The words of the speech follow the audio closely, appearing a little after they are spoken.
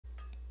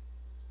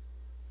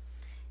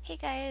Hey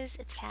guys,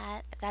 it's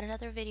Kat. I've got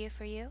another video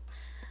for you.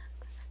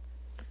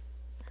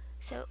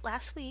 So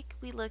last week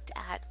we looked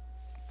at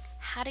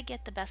how to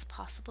get the best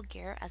possible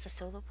gear as a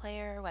solo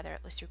player, whether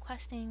it was through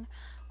questing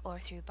or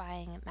through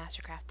buying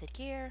mastercrafted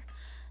gear,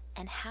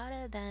 and how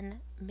to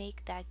then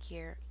make that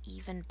gear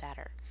even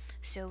better.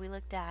 So we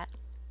looked at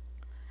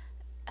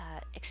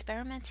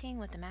experimenting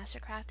with the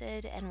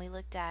mastercrafted, and we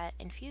looked at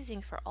infusing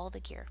for all the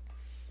gear.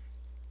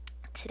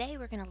 Today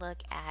we're going to look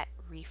at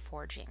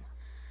reforging.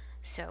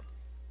 So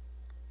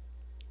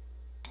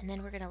and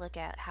then we're going to look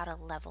at how to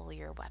level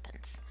your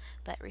weapons.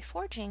 But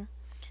reforging,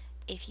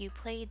 if you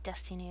played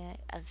Destiny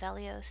of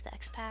Velios, the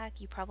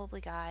X-Pack, you probably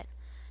got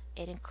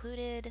it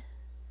included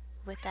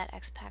with that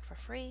X-Pack for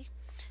free.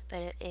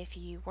 But if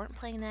you weren't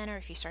playing then, or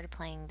if you started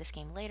playing this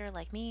game later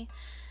like me,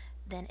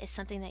 then it's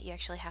something that you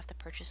actually have to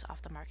purchase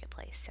off the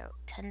marketplace. So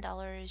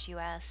 $10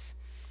 US,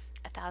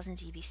 1000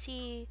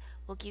 DBC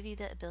will give you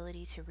the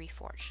ability to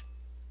reforge.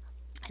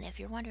 And if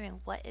you're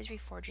wondering what is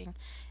reforging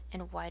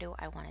and why do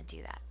I want to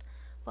do that?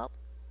 Well,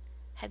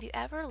 have you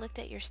ever looked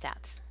at your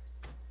stats?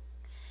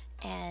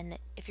 And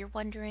if you're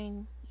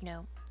wondering,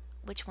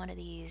 which one of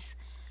these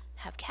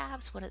have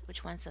caps,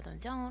 which ones of them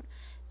don't,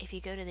 if you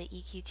go to the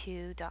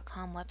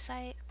eq2.com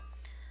website,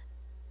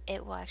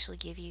 it will actually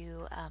give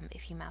you,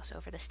 if you mouse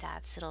over the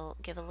stats, it'll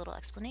give a little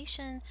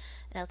explanation,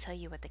 and it'll tell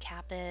you what the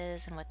cap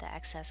is and what the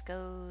excess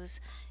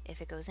goes,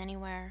 if it goes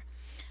anywhere.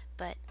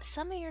 But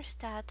some of your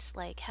stats,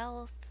 like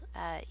health,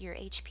 your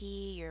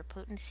HP, your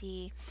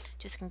potency,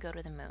 just can go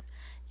to the moon.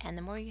 And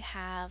the more you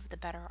have, the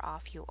better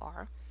off you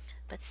are.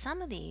 But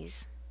some of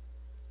these,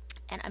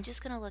 and I'm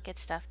just going to look at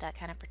stuff that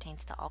kind of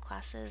pertains to all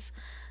classes.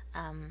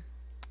 I'm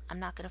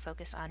not going to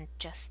focus on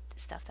just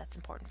stuff that's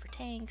important for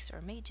tanks or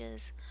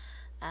mages.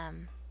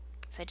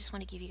 So I just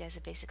want to give you guys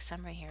a basic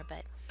summary here,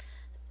 but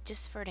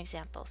just for an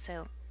example.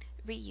 So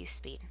reuse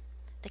speed.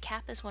 The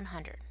cap is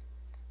 100.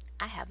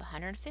 I have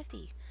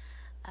 150.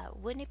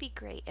 Wouldn't it be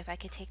great if I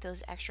could take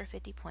those extra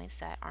 50 points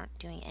that aren't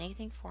doing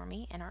anything for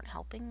me and aren't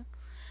helping,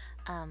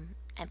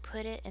 and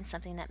put it in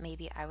something that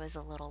maybe I was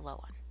a little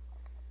low on?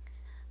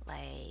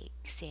 Like,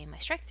 say, my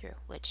strike through,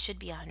 which should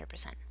be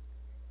 100%.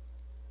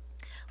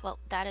 Well,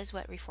 that is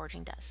what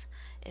reforging does.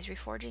 Is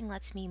reforging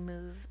lets me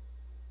move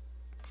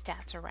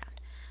stats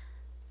around.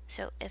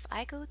 So if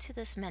I go to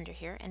this mender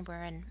here, and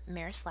we're in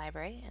Maris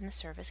Library in the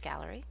service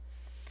gallery,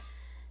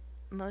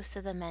 most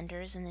of the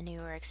menders in the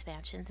newer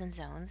expansions and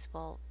zones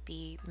will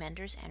be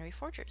menders and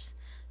reforgers.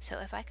 So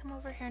if I come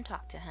over here and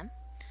talk to him,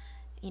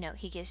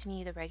 he gives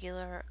me the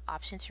regular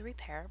option to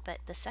repair, but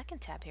the second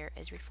tab here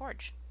is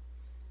reforge.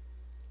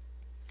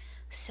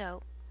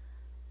 So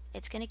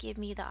it's going to give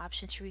me the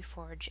option to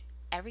reforge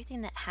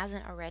everything that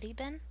hasn't already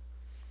been,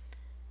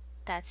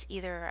 that's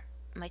either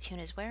my tune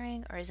is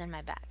wearing or is in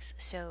my bags.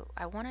 So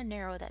I want to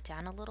narrow that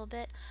down a little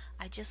bit.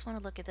 I just want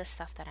to look at the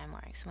stuff that I'm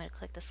wearing. So I'm going to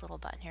click this little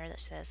button here that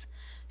says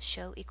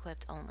show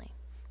equipped only.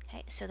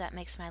 Okay, so that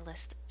makes my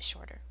list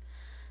shorter.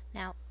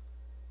 Now,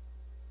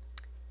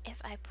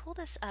 if I pull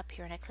this up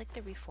here and I click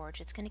the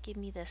reforge, it's going to give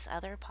me this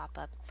other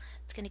pop-up.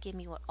 It's going to give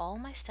me what all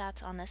my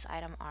stats on this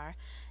item are.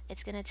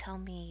 It's going to tell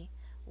me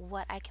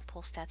what I can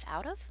pull stats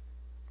out of.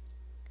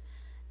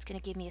 It's going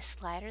to give me a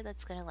slider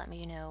that's going to let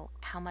me know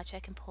how much I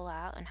can pull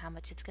out and how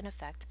much it's going to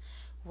affect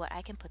what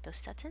I can put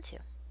those stats into.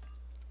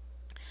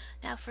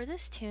 Now for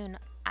this tune,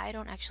 I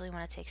don't actually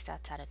want to take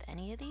stats out of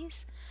any of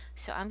these,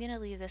 so I'm going to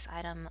leave this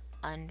item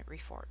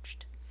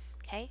unreforged.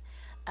 Okay,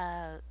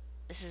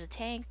 this is a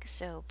tank,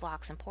 so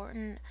block's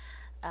important.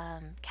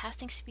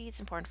 Casting speed's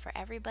important for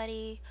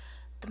everybody.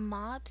 The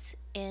mobs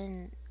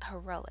in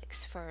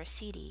heroics for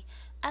CD,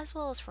 as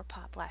well as for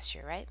pop last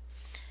year, right,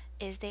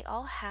 is they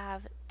all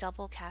have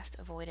double cast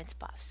avoidance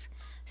buffs.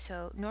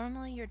 So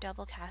normally your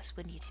double cast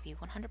would need to be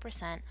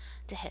 100%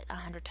 to hit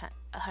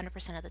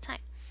 100% of the time.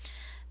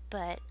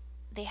 But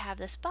they have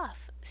this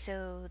buff.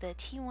 So the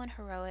T1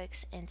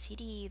 heroics and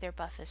CD, their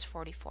buff is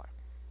 44.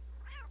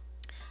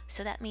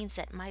 So that means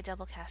that my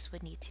double cast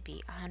would need to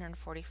be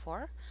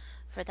 144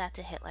 for that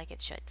to hit like it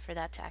should, for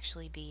that to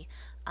actually be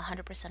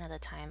 100% of the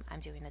time I'm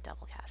doing the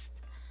double cast.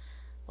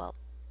 Well,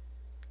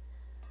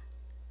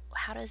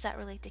 how does that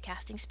relate to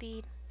casting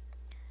speed?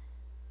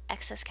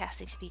 Excess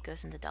casting speed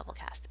goes into double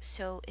cast.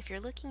 So if you're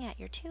looking at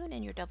your tune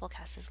and your double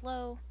cast is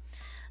low,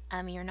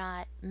 you're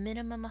not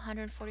minimum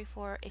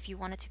 144. If you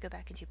wanted to go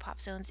back into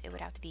pop zones, it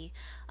would have to be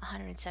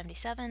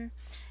 177.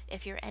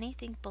 If you're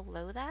anything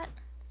below that,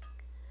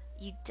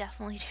 you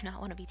definitely do not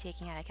want to be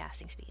taking out a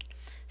casting speed.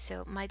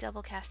 So my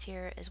double cast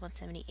here is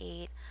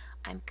 178.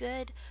 I'm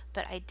good,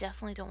 but I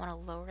definitely don't want to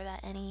lower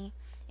that any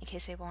in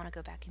case I want to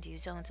go back and do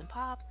zones and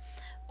pop,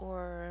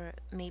 or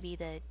maybe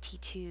the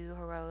T2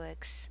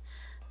 heroics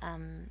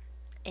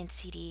in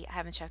CD. I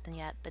haven't checked them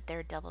yet, but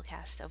their double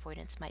cast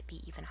avoidance might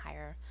be even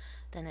higher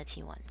than the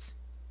T1s.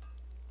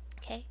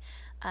 Okay,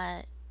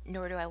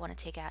 nor do I want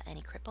to take out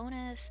any crit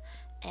bonus,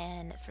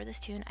 and for this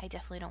tune I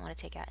definitely don't want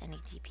to take out any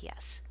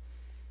DPS.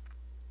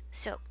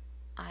 So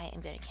I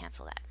am going to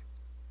cancel that.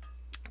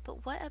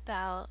 But what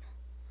about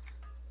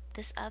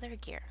this other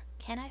gear?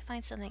 Can I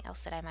find something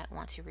else that I might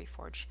want to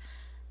reforge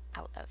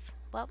out of?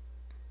 Well,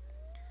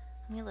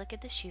 let me look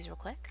at the shoes real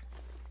quick.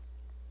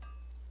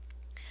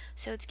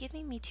 So it's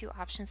giving me two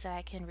options that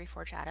I can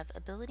reforge out of: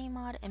 ability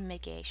mod and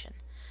mitigation.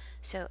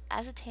 So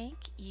as a tank,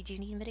 you do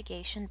need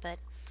mitigation, but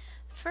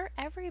for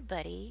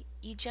everybody,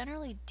 you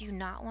generally do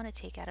not want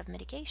to take out of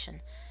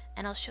mitigation.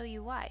 And I'll show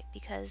you why.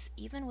 Because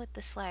even with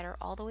the slider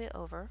all the way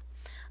over,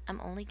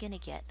 I'm only going to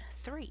get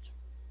 3.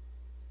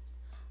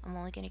 I'm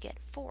only going to get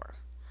 4.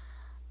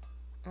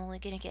 I'm only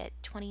going to get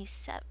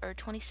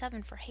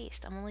 27 for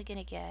haste. I'm only going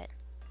to get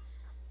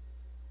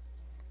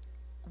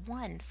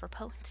 1 for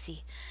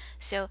potency.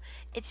 So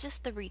it's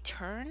just the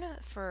return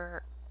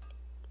for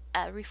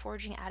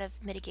reforging out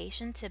of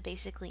mitigation to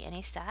basically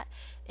any stat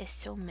is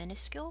so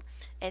minuscule,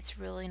 it's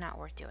really not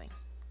worth doing.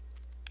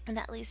 And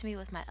that leaves me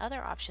with my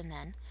other option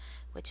then,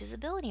 which is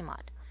ability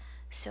mod.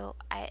 So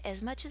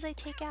as much as I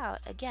take out,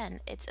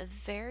 again, it's a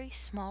very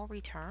small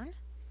return,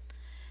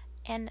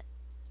 and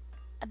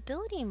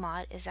ability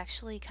mod is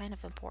actually kind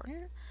of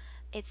important.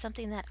 It's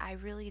something that I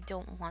really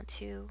don't want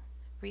to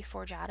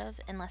reforge out of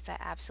unless I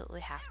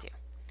absolutely have to.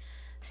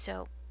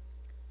 So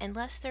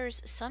unless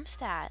there's some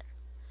stat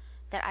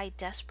that I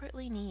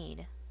desperately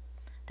need,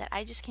 that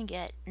I just can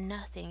get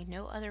nothing,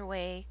 no other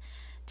way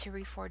to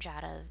reforge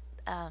out of,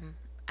 I'm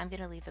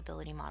going to leave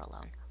ability mod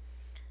alone.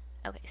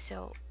 Okay,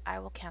 so I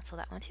will cancel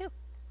that one too.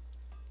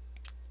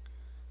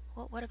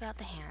 Well, what about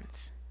the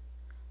hands?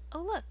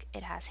 Oh look,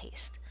 it has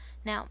haste.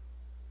 Now,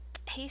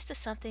 haste is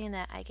something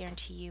that I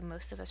guarantee you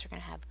most of us are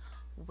going to have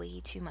way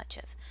too much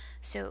of.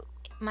 So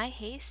my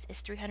haste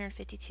is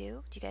 352.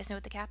 Do you guys know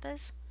what the cap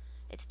is?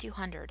 It's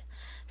 200.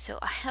 So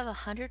I have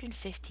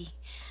 150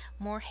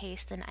 more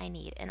haste than I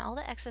need. And all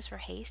the excess for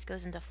haste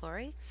goes into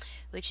flurry,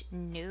 which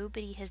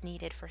nobody has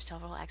needed for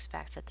several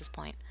X-Packs at this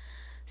point.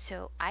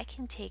 So I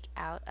can take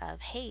out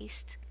of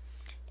haste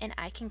and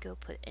I can go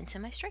put into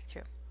my strike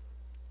through.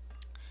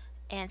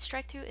 And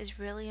strike through is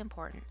really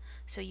important.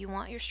 So you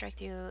want your strike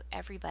through,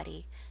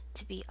 everybody,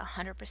 to be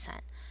 100%.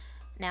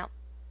 Now,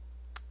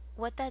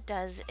 what that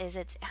does is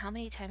it's how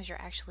many times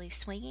you're actually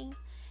swinging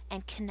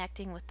and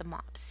connecting with the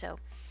mobs. So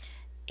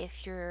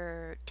if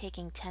you're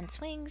taking 10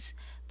 swings,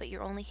 but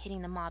you're only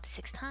hitting the mob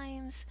 6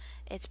 times,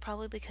 it's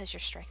probably because your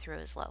strike through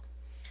is low.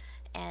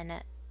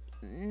 And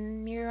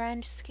you're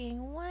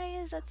asking, why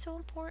is that so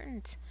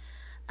important?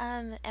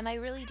 Am I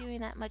really doing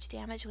that much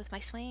damage with my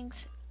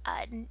swings?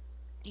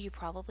 You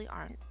probably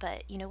aren't,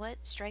 but you know what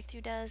strike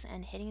through does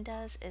and hitting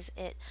does is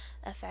it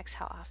affects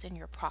how often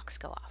your procs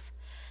go off.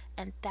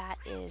 And that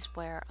is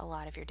where a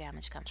lot of your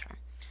damage comes from.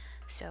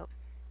 So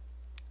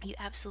you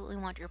absolutely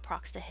want your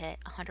procs to hit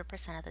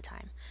 100% of the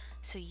time.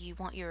 So you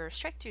want your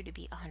strike through to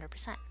be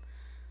 100%.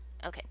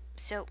 Okay,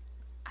 so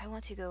I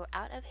want to go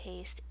out of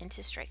haste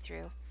into strike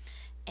through,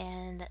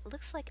 and it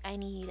looks like I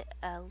need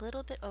a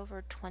little bit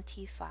over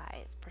 25%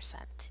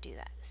 to do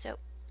that. So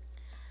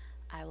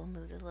I will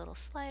move the little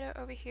slider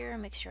over here,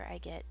 make sure I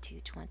get to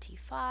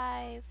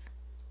 25,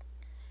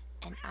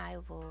 and I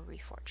will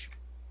reforge.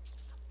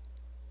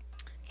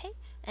 Okay,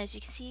 as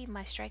you can see,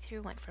 my strike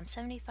through went from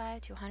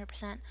 75 to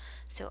 100%,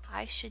 so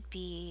I should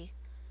be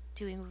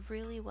doing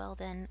really well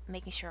then,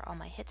 making sure all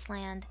my hits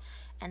land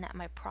and that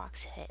my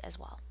procs hit as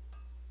well.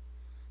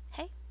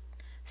 Okay,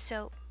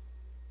 so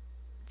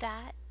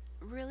that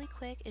really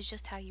quick is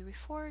just how you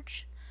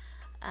reforge.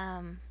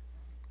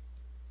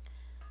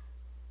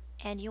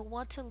 And you'll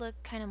want to look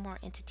kind of more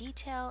into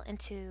detail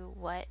into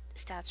what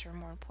stats are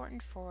more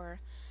important for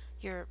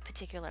your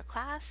particular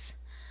class.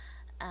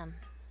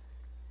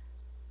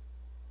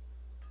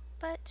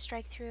 But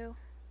strike through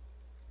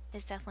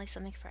is definitely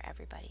something for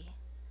everybody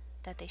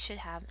that they should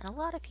have, and a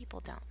lot of people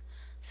don't.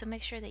 So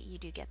make sure that you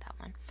do get that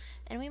one.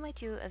 And we might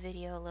do a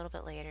video a little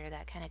bit later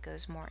that kind of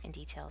goes more in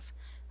details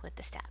with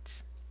the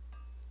stats.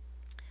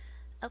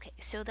 Okay,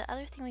 so the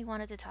other thing we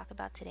wanted to talk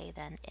about today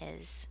then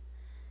is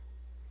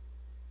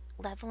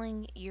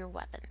leveling your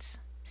weapons.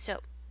 So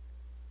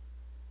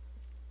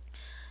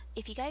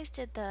if you guys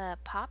did the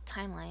pop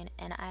timeline,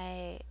 and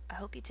I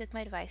hope you took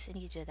my advice and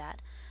you did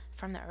that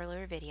from the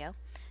earlier video,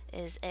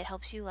 is it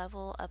helps you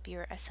level up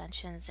your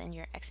ascensions and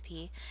your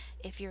XP.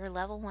 If you're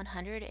level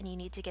 100 and you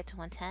need to get to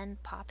 110,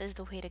 pop is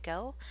the way to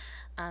go.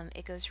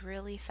 It goes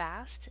really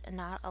fast, and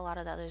not a lot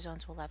of the other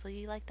zones will level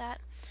you like that.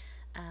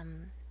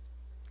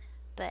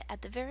 But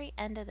at the very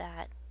end of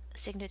that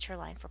signature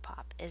line for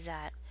pop is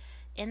that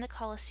in the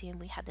Colosseum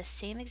we had the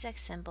same exact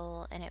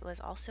symbol, and it was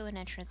also an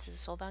entrance to the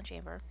Soulbound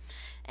Chamber,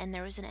 and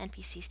there was an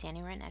NPC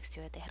standing right next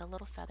to it. They had a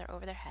little feather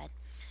over their head,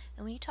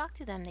 and when you talked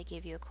to them they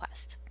gave you a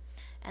quest,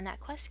 and that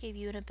quest gave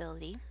you an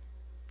ability.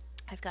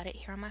 I've got it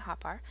here on my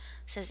hotbar. It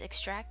says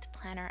extract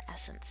planner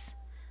essence.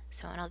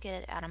 So, and I'll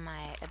get it out of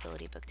my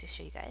ability book to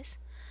show you guys.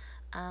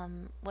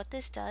 What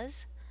this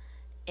does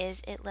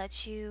is it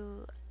lets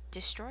you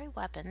destroy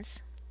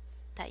weapons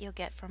that you'll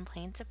get from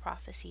Planes of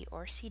Prophecy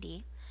or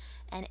CD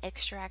and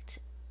extract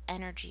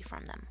energy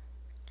from them.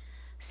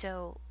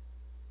 So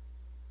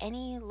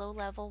any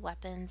low-level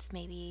weapons,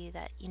 maybe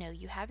that, you know,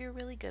 you have your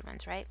really good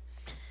ones, right?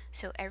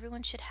 So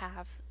everyone should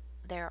have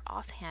their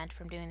offhand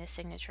from doing the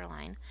signature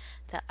line,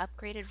 the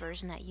upgraded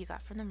version that you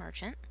got from the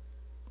merchant.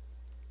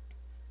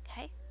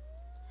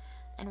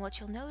 And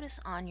what you'll notice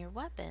on your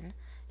weapon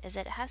is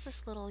that it has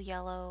this little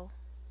yellow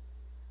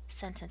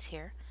sentence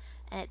here,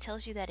 and it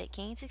tells you that it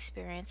gains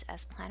experience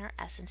as planar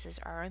essences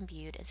are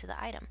imbued into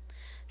the item.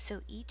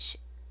 So each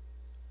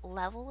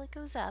level it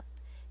goes up,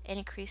 it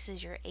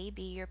increases your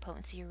AB, your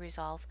potency, your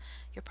resolve,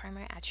 your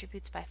primary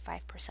attributes by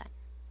 5%.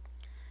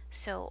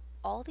 So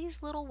all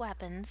these little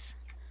weapons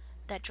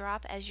that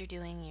drop as you're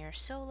doing your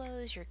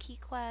solos, your key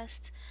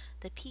quests,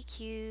 the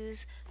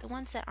PQs, the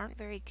ones that aren't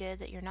very good,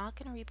 that you're not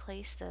going to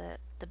replace the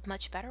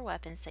much better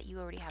weapons that you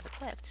already have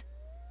equipped,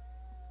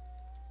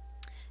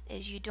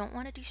 is you don't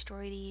want to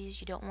destroy these,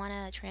 you don't want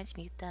to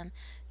transmute them,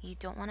 you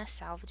don't want to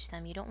salvage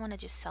them, you don't want to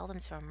just sell them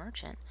to a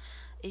merchant,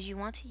 is you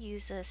want to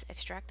use this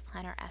extract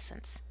planar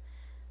essence.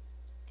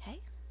 Okay?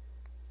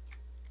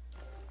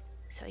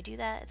 So I do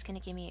that, it's going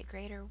to give me a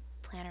greater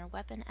planar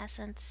weapon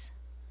essence.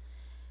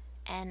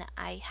 And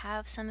I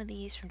have some of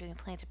these from doing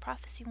Planes of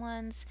Prophecy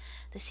ones.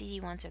 The CD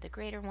ones are the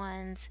greater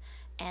ones,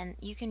 and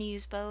you can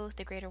use both.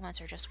 The greater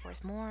ones are just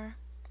worth more.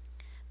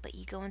 But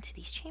you go into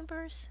these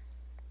chambers,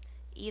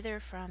 either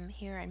from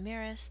here in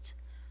Mirist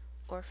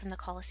or from the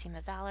Colosseum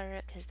of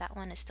Valor, because that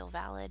one is still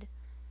valid.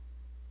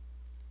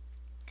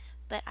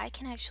 But I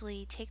can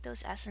actually take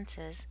those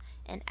essences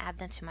and add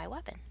them to my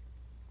weapon.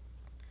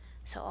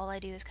 So all I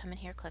do is come in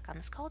here, click on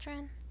this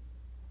cauldron,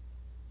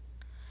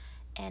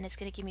 and it's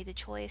going to give me the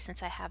choice,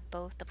 since I have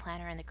both the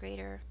planar and the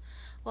greater.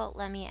 Well,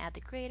 let me add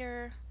the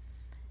greater,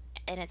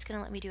 and it's going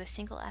to let me do a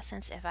single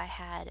essence. If I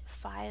had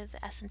 5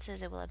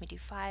 essences, it will let me do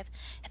 5.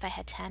 If I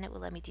had 10, it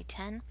will let me do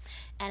 10.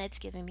 And it's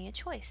giving me a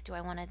choice. Do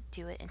I want to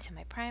do it into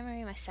my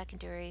primary, my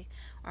secondary,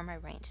 or my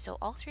range? So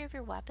all 3 of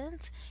your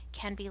weapons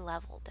can be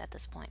leveled at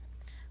this point.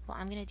 Well,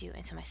 I'm going to do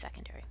into my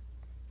secondary.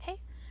 Okay,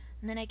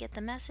 and then I get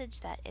the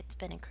message that it's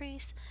been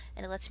increased,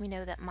 and it lets me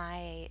know that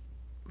my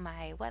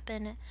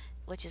weapon,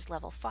 which is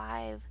level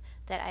 5,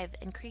 that I've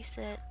increased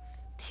it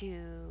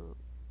to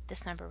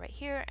this number right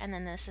here, and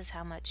then this is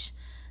how much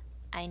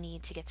I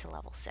need to get to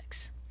level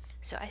 6.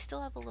 So I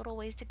still have a little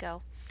ways to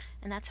go,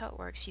 and that's how it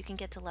works. You can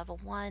get to level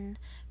 1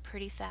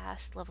 pretty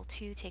fast. Level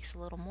 2 takes a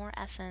little more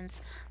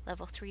essence.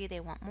 Level 3 they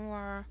want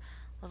more.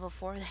 Level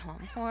 4 they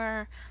want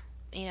more.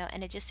 You know,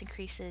 and it just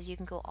increases. You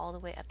can go all the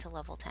way up to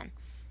level 10.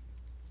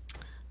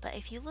 But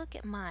if you look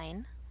at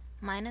mine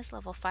is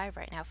level 5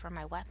 right now for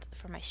my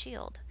for my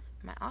shield,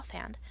 my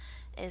offhand,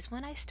 is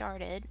when I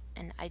started,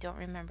 and I don't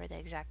remember the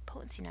exact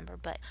potency number,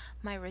 but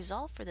my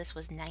resolve for this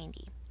was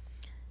 90.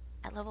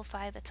 At level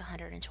 5 it's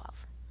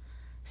 112.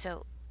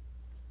 So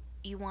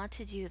you want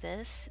to do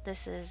this.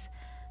 This is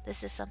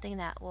something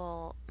that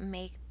will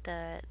make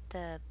the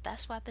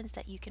best weapons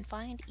that you can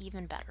find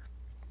even better.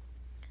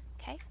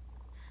 Okay?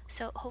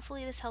 So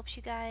hopefully this helps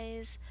you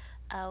guys.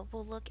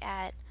 We'll look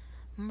at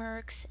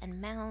mercs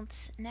and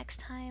mounts next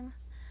time.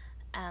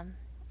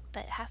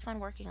 But have fun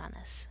working on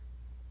this.